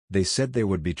They said they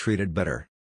would be treated better.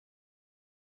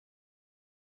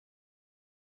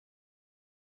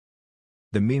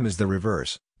 The meme is the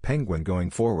reverse. Penguin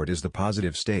going forward is the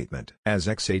positive statement. As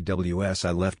XAWS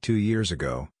I left 2 years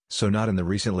ago, so not in the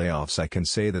recent layoffs. I can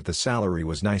say that the salary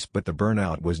was nice but the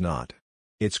burnout was not.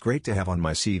 It's great to have on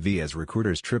my CV as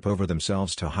recruiters trip over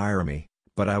themselves to hire me,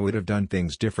 but I would have done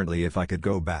things differently if I could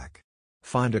go back.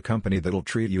 Find a company that'll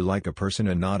treat you like a person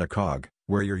and not a cog,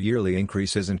 where your yearly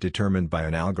increase isn't determined by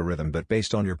an algorithm but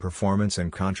based on your performance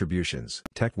and contributions.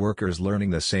 Tech workers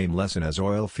learning the same lesson as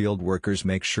oil field workers.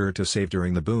 Make sure to save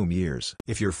during the boom years.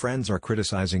 If your friends are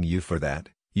criticizing you for that,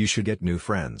 you should get new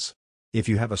friends. If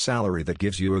you have a salary that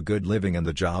gives you a good living and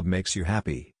the job makes you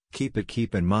happy, keep it.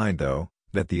 Keep in mind though,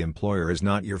 that the employer is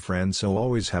not your friend, so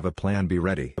always have a plan B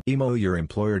ready. Emo: your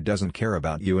employer doesn't care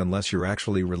about you unless you're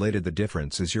actually related. The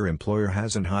difference is your employer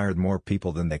hasn't hired more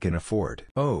people than they can afford.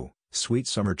 Oh, sweet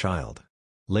summer child.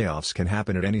 Layoffs can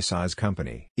happen at any size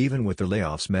company. Even with the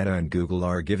layoffs, Meta and Google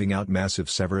are giving out massive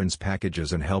severance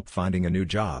packages and help finding a new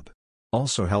job.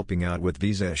 Also helping out with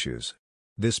visa issues.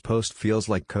 This post feels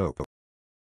like cope.